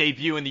your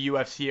debut in the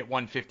UFC at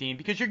 115,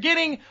 because you're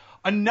getting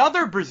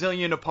another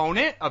Brazilian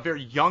opponent, a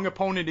very young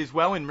opponent as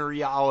well, in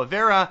Maria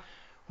Oliveira.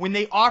 When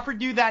they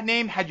offered you that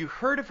name, had you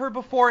heard of her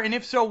before? And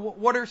if so,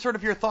 what are sort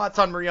of your thoughts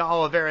on Maria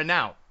Oliveira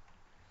now?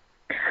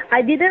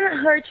 I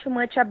didn't hear too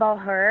much about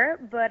her,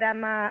 but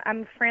I'm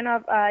a friend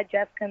of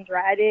Jessica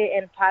Andrade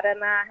and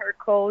Paraná, her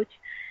coach,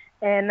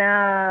 and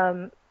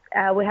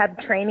we had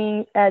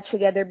training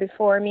together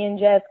before, me and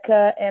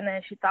Jessica,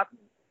 and she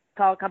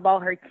talk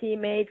about her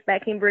teammates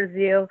back in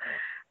Brazil.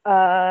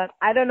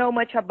 I don't know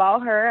much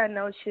about her. I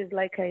know she's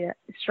like a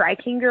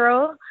striking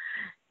girl,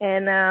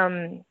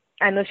 and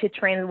I know she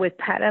trained with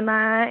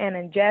Patana and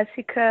then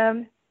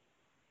Jessica.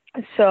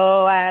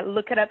 So I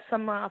looked up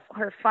some of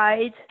her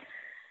fights,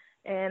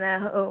 and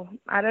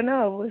I don't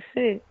know. We'll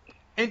see.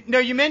 And now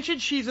you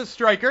mentioned she's a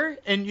striker,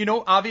 and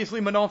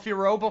obviously Manon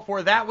Fiorot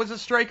before that was a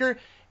striker.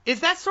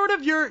 Is that sort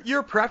of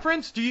your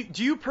preference? Do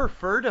you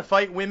prefer to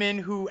fight women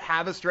who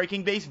have a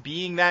striking base,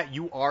 being that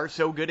you are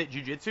so good at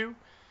jiu-jitsu?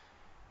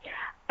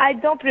 I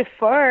don't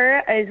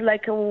prefer. It's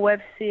like a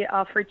UFC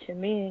offer to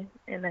me,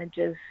 and I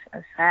just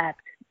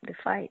accept the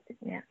fight.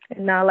 Yeah,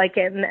 not like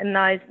it.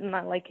 No, it's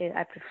not like it.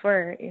 I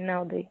prefer.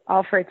 They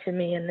offer it to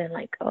me, and then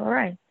like, all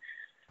right.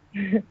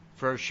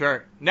 For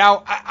sure.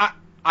 Now,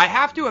 I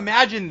have to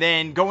imagine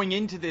then going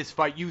into this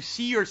fight, you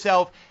see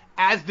yourself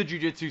as the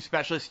jiu-jitsu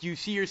specialist. You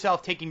see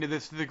yourself taking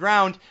this to the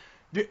ground.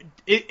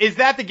 Is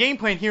that the game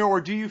plan here, or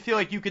do you feel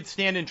like you could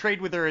stand and trade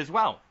with her as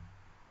well?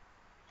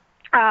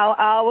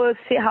 I will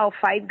see how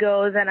fight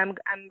goes, and I'm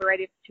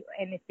ready to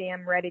anything.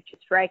 I'm ready to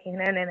strike, and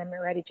then I'm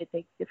ready to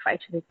take the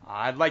fight to the.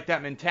 I like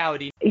that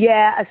mentality.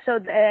 Yeah, so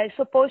I'm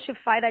supposed to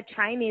fight a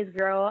Chinese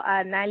girl,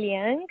 Na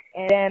Liang,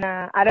 and then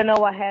I don't know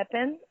what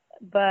happened,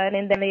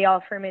 and then they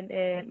offered me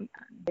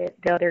the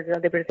other girl,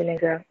 the Brazilian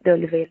girl, the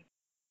Oliveira.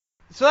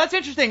 So that's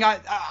interesting.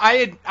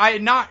 I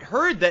had not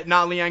heard that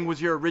Na Liang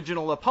was your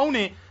original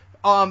opponent.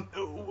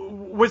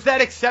 Was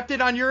that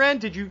accepted on your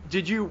end?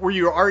 Were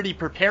you already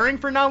preparing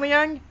for Na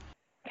Liang?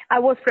 I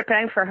was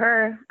preparing for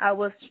her.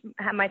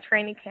 My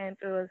training camp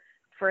was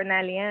for Na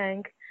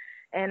Liang,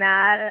 and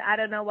I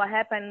don't know what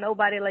happened.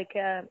 Nobody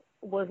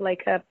was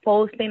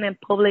posting in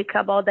public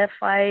about that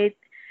fight,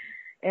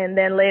 and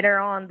then later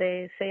on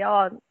they say,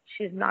 "Oh,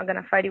 she's not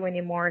gonna fight you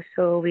anymore,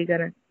 so you're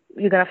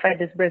gonna fight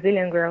this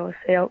Brazilian girl."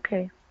 I say,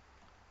 "Okay."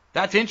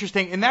 That's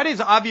interesting, and that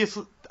is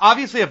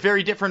obviously a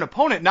very different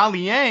opponent. Na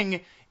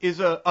Liang is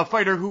a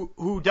fighter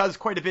who does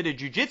quite a bit of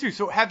jiu-jitsu.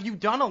 So have you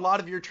done a lot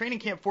of your training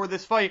camp for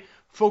this fight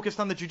focused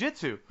on the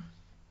jiu-jitsu?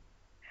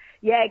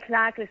 Yeah,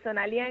 exactly. So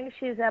Na Liang,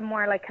 she's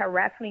more like a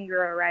wrestling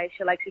girl, right?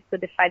 She likes to put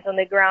the fights on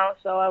the ground.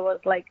 So I was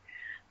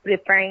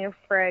preparing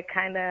for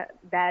kind of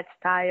that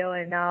style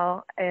and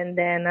all. And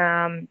then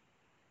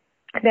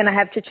I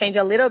have to change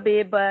a little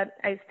bit, but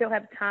I still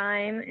have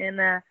time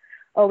and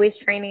always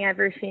training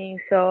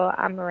everything. So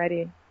I'm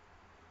ready.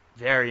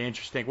 Very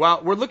interesting.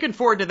 Well, we're looking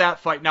forward to that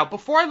fight. Now,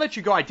 before I let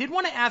you go, I did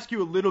want to ask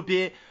you a little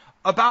bit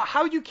about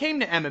how you came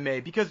to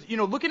MMA, because,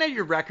 looking at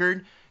your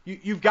record,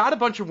 you've got a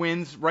bunch of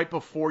wins right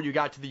before you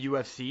got to the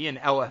UFC and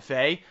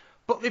LFA.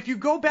 But if you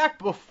go back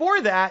before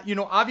that,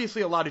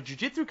 obviously a lot of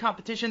jiu-jitsu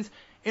competitions,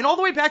 and all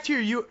the way back to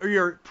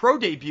your pro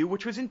debut,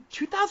 which was in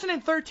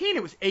 2013.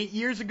 It was 8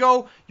 years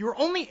ago. You were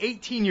only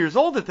 18 years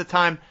old at the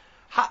time.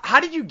 How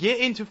did you get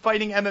into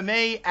fighting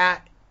MMA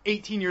at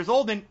 18 years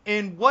old,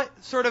 and what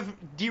sort of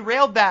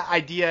derailed that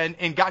idea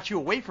and got you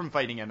away from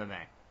fighting MMA?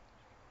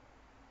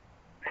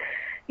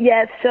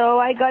 Yeah, so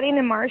I got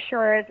into martial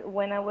arts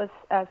when I was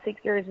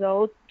 6 years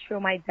old through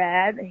my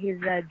dad.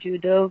 He's a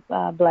judo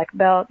black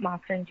belt,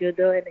 master in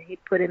judo, and he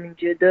put him in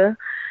judo.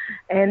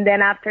 And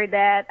then after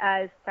that,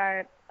 I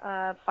started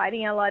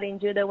fighting a lot in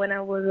judo when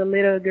I was a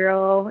little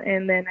girl,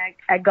 and then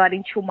I got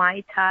into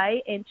Muay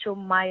Thai. Into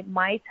my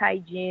Muay Thai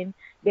gym,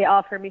 they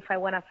offered me if I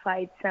want to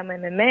fight some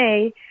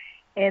MMA.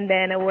 And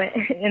then when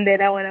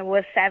I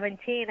was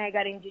 17, I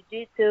got in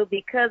jiu-jitsu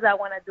because I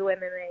want to do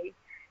MMA.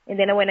 And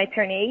then when I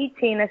turned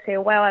 18, I said,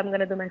 well, I'm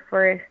going to do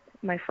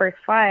my first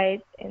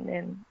fight. And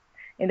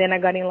then I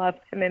got in love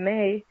with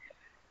MMA.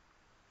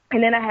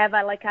 And then I have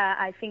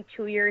I think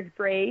 2 years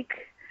break.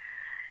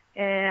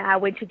 And I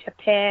went to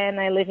Japan.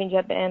 I lived in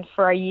Japan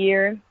for a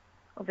year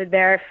over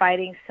there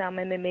fighting some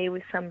MMA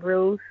with some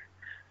rules.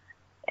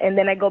 And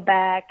then I go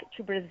back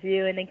to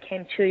Brazil and then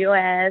came to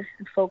US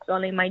and focused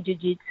only on my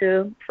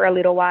jiu-jitsu for a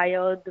little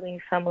while,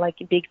 doing some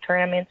big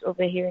tournaments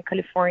over here in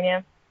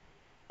California.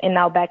 And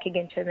now back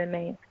again to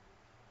MMA.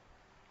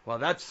 Well,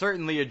 that's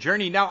certainly a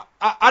journey. Now,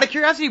 out of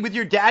curiosity, with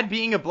your dad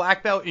being a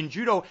black belt in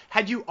judo,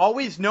 had you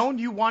always known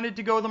you wanted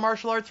to go the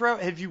martial arts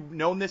route? Have you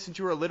known this since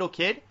you were a little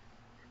kid?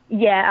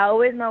 Yeah, I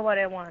always know what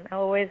I want. I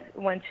always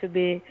want to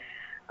be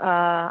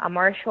a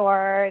martial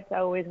arts. I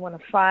always want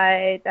to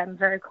fight. I'm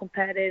very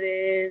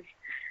competitive.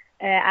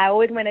 I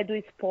always, when I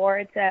do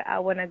sports, I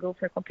want to go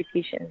for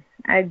competition.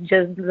 I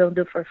just don't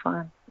do for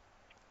fun.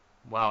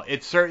 Well,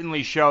 it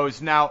certainly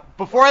shows. Now,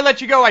 before I let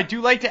you go, I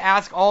do like to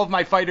ask all of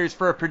my fighters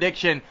for a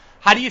prediction.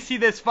 How do you see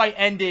this fight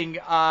ending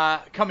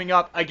coming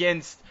up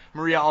against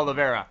Maria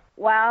Oliveira?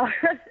 Well,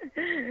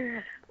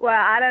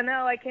 I don't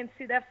know. I can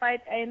see that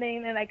fight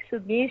ending in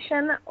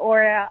submission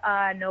or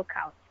a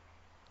knockout.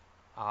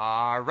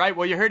 All right,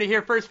 well, you heard it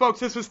here first, folks.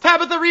 This was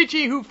Tabitha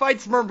Ricci, who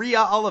fights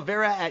Maria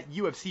Oliveira at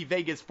UFC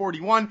Vegas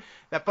 41.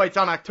 That fight's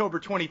on October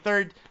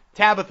 23rd.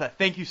 Tabitha,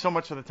 thank you so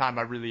much for the time.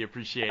 I really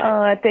appreciate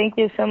it. Thank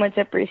you so much.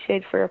 I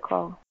appreciate for your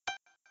call.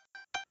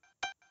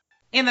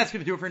 And that's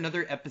going to do it for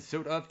another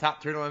episode of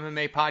Top Turtle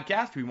MMA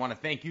Podcast. We want to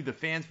thank you, the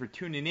fans, for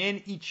tuning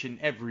in each and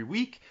every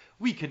week.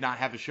 We could not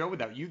have a show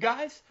without you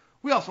guys.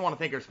 We also want to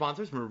thank our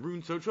sponsors,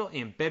 Maroon Social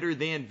and Better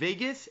Than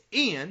Vegas.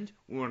 And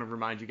we want to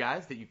remind you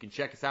guys that you can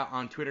check us out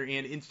on Twitter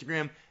and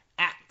Instagram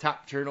at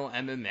Top Turtle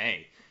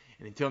MMA.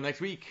 And until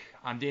next week,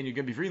 I'm Daniel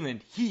Gumby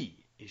Freeland. He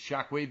is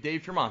Shockwave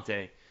Dave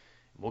Tremonte.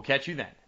 We'll catch you then.